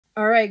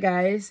All right,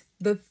 guys.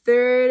 The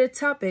third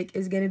topic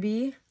is going to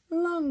be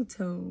long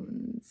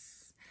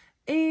tones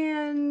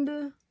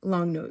and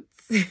long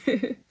notes.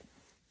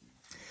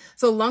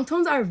 So long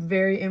tones are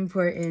very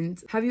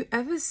important. Have you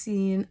ever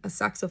seen a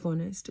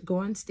saxophonist go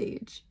on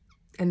stage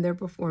and they're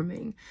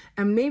performing,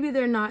 and maybe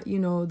they're not,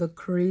 the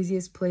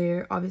craziest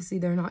player. Obviously,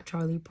 they're not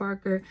Charlie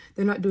Parker.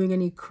 They're not doing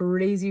any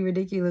crazy,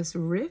 ridiculous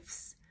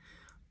riffs.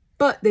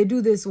 But they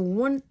do this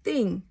one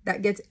thing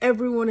that gets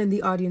everyone in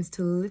the audience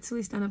to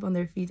literally stand up on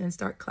their feet and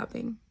start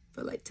clapping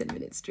for like 10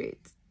 minutes straight.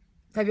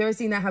 Have you ever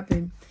seen that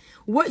happen?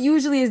 What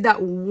usually is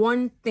that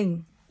one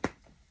thing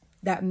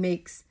that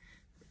makes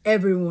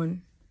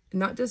everyone,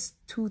 not just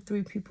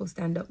 2-3 people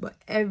stand up, but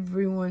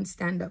everyone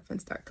stand up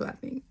and start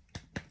clapping?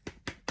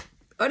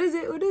 What is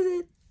it? What is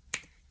it?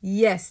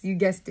 Yes, you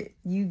guessed it.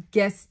 You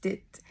guessed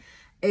it.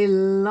 A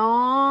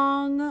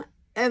long,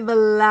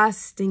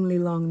 everlastingly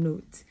long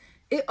note.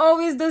 It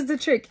always does the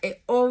trick.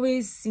 It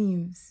always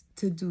seems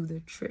to do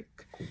the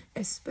trick,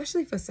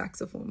 especially for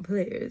saxophone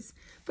players.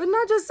 But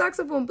not just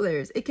saxophone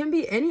players. It can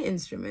be any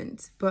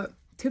instrument. But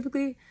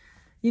typically,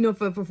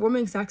 for a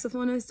performing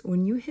saxophonist,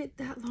 when you hit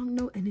that long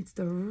note and it's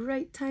the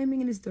right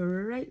timing and it's the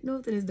right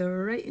note and it's the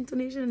right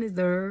intonation and it's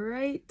the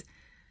right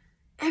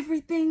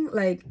everything,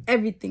 like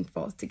everything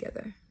falls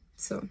together.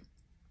 So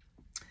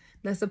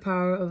that's the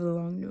power of the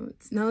long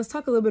notes. Now let's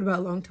talk a little bit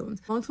about long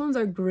tones. Long tones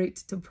are great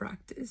to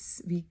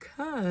practice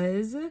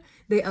because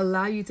they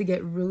allow you to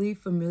get really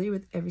familiar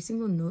with every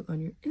single note on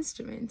your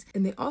instrument.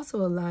 And they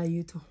also allow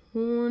you to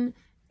hone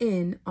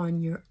in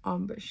on your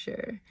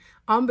embouchure.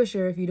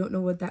 Embouchure, if you don't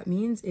know what that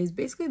means, is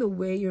basically the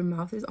way your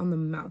mouth is on the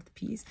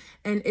mouthpiece.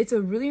 And it's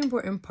a really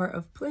important part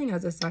of playing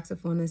as a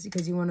saxophonist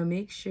because you want to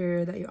make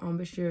sure that your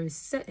embouchure is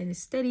set and is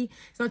steady.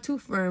 It's not too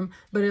firm,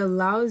 but it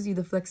allows you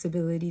the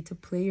flexibility to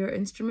play your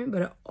instrument,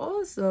 but it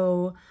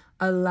also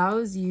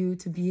allows you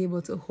to be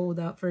able to hold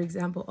out, for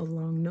example, a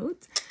long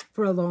note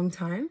for a long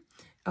time.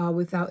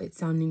 Without it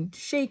sounding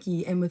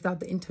shaky and without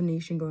the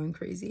intonation going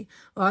crazy.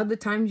 A lot of the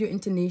times your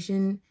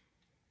intonation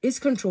is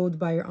controlled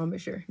by your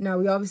embouchure. Now,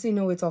 we obviously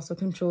know it's also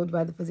controlled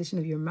by the position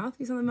of your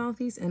mouthpiece on the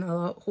mouthpiece, and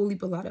a whole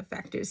heap, a lot of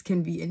factors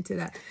can be into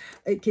that.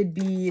 It could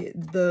be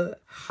the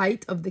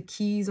height of the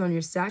keys on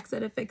your sax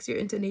that affects your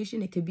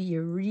intonation. It could be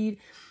your reed.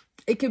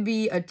 It could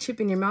be a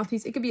chip in your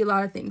mouthpiece. It could be a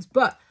lot of things.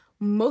 But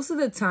most of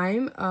the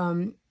time,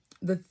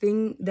 the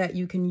thing that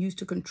you can use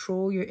to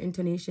control your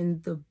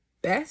intonation the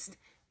best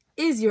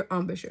is your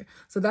embouchure.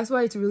 So that's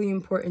why it's really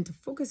important to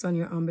focus on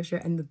your embouchure,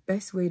 and the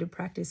best way to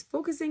practice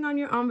focusing on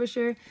your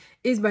embouchure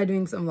is by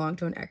doing some long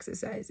tone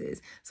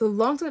exercises. So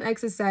long tone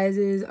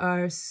exercises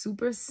are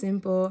super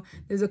simple.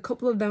 There's a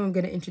couple of them I'm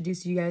going to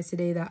introduce you guys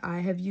today that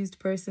I have used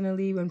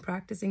personally when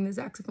practicing the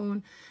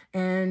saxophone,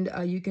 and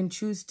you can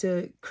choose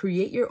to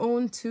create your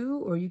own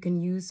too, or you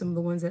can use some of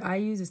the ones that I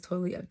use. It's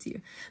totally up to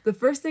you. The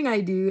first thing I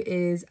do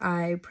is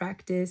I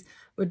practice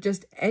with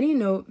just any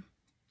note.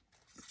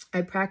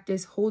 I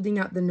practice holding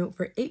out the note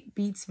for 8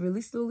 beats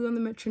really slowly on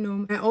the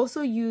metronome. I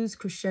also use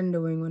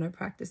crescendoing when I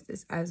practice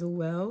this as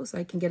well, so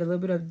I can get a little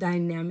bit of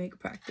dynamic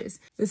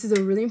practice. This is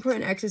a really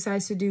important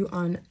exercise to do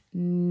on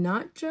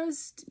not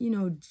just,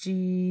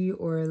 G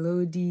or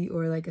low D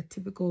or like a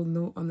typical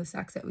note on the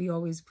sax that we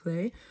always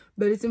play,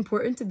 but it's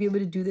important to be able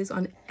to do this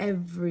on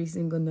every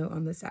single note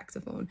on the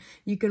saxophone.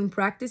 You can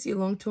practice your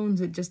long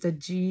tones with just a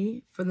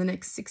G for the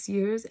next 6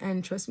 years,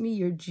 and trust me,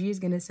 your G is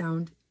going to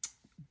sound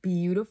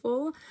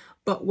beautiful.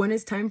 But when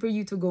it's time for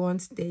you to go on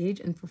stage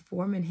and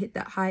perform and hit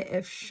that high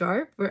F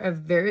sharp for a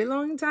very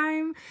long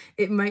time,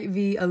 it might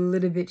be a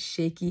little bit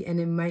shaky and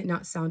it might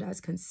not sound as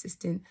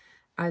consistent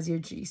as your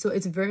G. So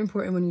it's very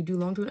important when you do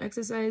long tone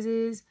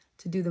exercises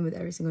to do them with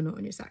every single note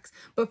on your sax.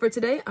 But for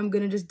today, I'm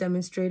going to just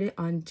demonstrate it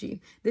on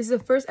G. This is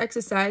the first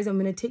exercise. I'm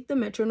going to take the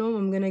metronome.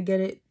 I'm going to get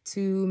it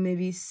to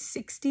maybe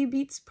 60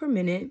 beats per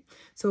minute.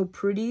 So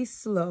pretty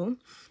slow.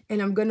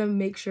 And I'm going to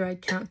make sure I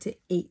count to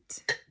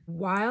 8.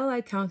 While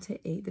I count to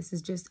 8, this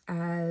is just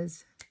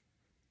as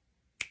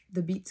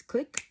the beats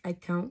click, I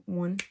count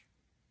 1,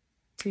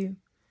 2,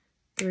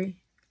 3.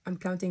 I'm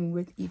counting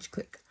with each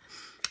click.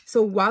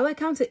 So while I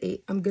count to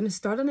 8, I'm going to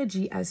start on a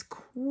G as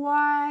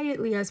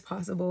quietly as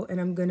possible,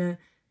 and I'm going to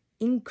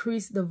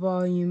increase the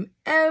volume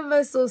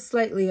ever so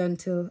slightly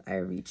until I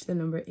reach the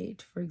number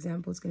 8. For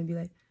example, it's going to be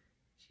like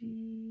G,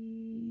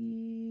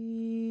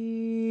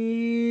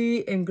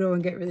 and grow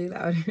and get really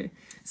loud.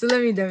 So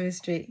let me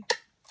demonstrate.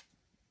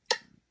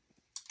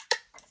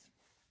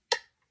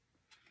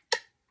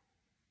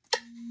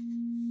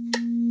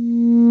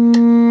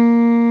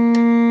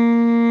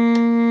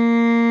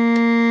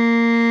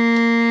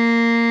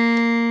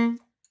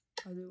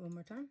 I'll do it one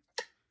more time.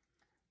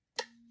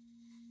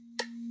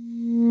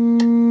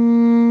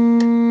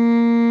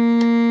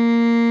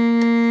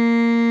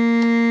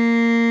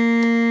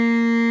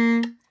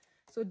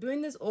 So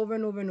doing this over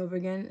and over and over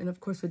again, and of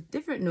course with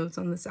different different notes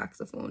on the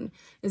saxophone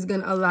is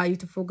going to allow you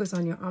to focus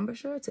on your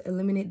embouchure to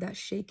eliminate that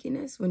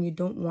shakiness when you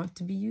don't want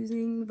to be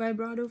using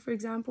vibrato, for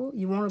example.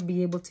 You want to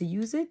be able to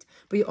use it,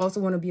 but you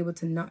also want to be able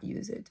to not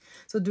use it.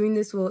 So doing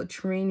this will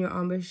train your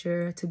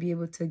embouchure to be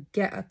able to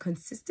get a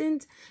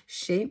consistent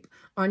shape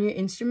on your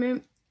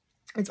instrument.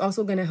 It's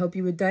also going to help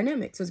you with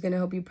dynamics. So it's going to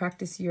help you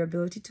practice your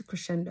ability to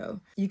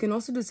crescendo. You can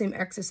also do the same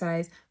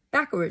exercise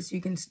backwards.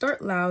 You can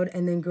start loud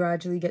and then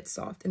gradually get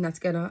soft, and that's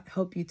going to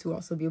help you to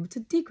also be able to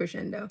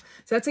decrescendo.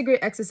 So that's a great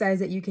exercise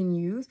that you can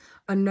use.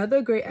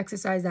 Another great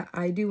exercise that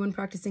I do when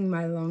practicing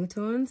my long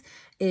tones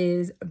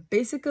is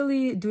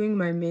basically doing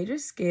my major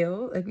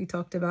scale, like we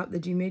talked about, the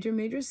G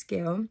major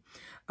scale,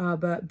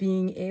 but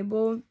being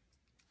able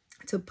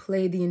to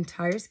play the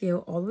entire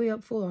scale all the way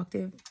up full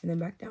octave and then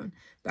back down,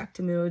 back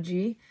to middle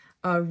G,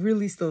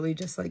 really slowly,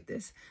 just like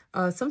this.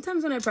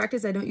 Sometimes when I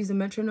practice, I don't use a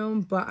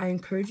metronome, but I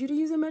encourage you to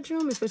use a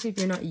metronome, especially if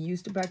you're not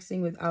used to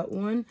practicing without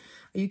one.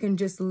 You can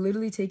just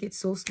literally take it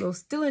so slow,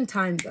 still in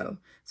time though.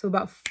 So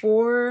about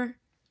 4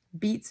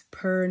 beats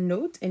per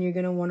note, and you're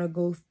gonna wanna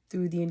go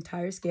through the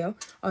entire scale.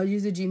 I'll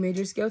use the G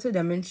major scale to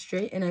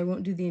demonstrate, and I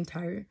won't do the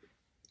entire,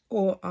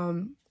 or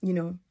you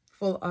know,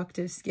 full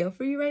octave scale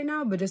for you right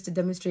now, but just to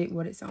demonstrate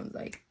what it sounds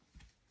like.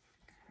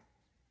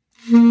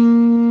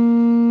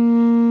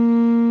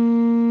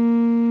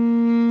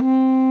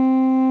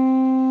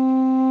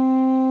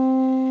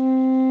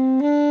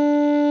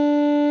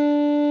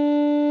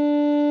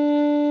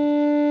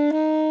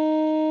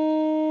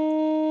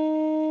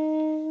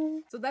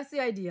 So that's the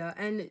idea,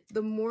 and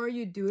the more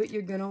you do it,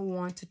 you're gonna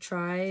want to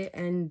try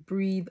and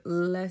breathe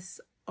less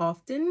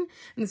often,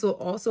 and this will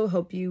also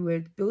help you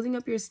with building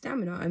up your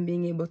stamina and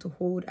being able to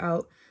hold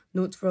out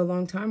notes for a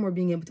long time, or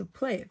being able to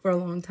play it for a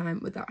long time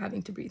without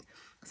having to breathe.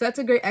 So that's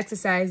a great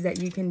exercise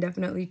that you can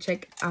definitely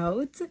check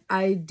out.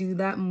 I do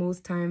that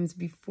most times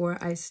before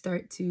I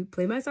start to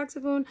play my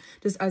saxophone,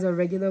 just as a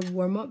regular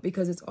warm-up,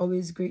 because it's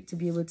always great to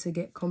be able to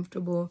get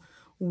comfortable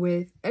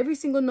with every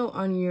single note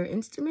on your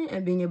instrument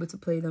and being able to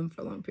play them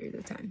for a long period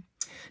of time.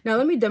 Now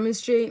let me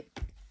demonstrate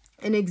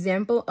an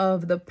example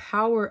of the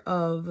power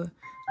of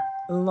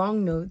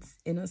long notes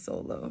in a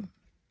solo.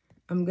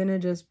 I'm gonna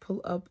just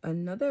pull up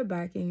another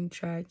backing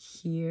track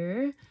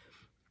here,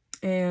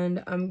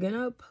 and I'm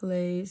gonna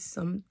play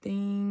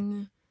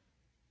something.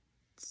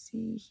 Let's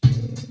see here.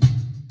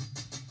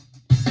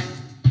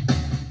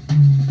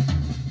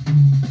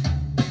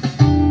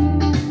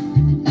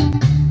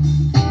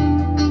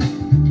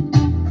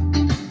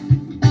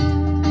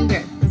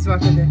 Okay, let's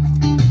rock with it.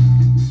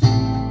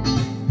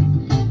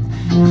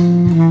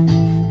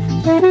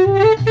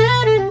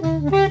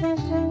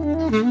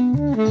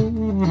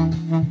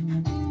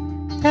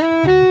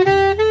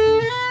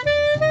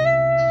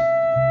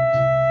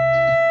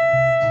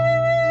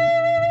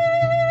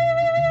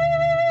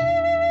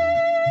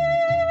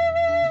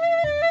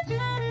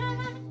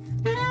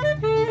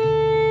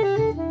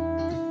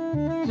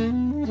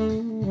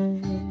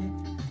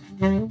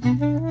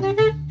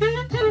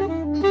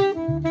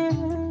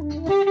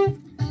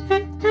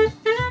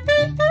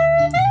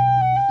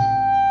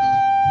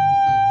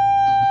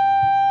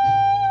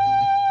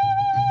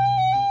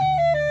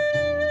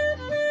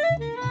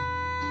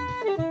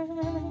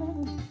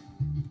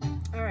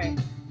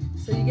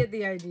 So you get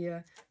the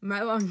idea.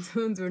 My long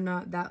tones were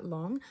not that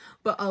long,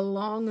 but a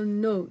long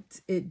note,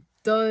 it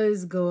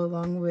does go a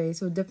long way.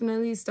 So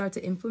definitely start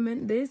to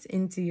implement this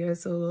into your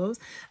solos.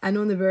 I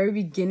know in the very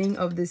beginning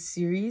of this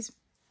series,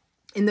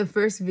 in the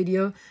first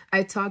video,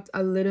 I talked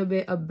a little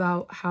bit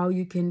about how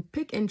you can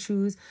pick and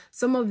choose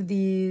some of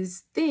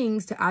these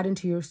things to add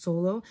into your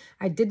solo.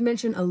 I did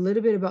mention a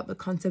little bit about the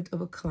concept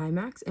of a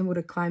climax, and what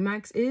a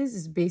climax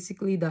is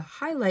basically the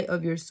highlight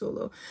of your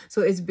solo.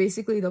 So it's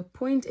basically the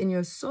point in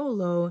your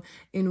solo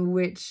in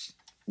which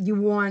you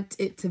want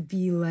it to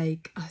be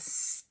like a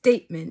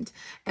statement.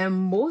 And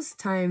most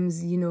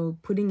times, you know,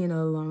 putting in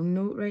a long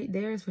note right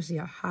there, especially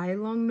a high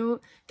long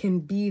note, can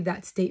be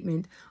that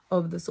statement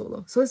of the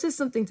solo. So it's just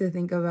something to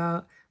think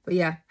about. But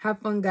yeah, have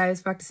fun,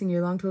 guys, practicing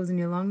your long toes and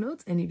your long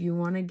notes. And if you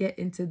want to get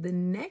into the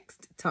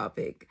next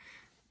topic,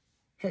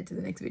 head to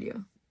the next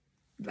video.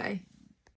 Bye.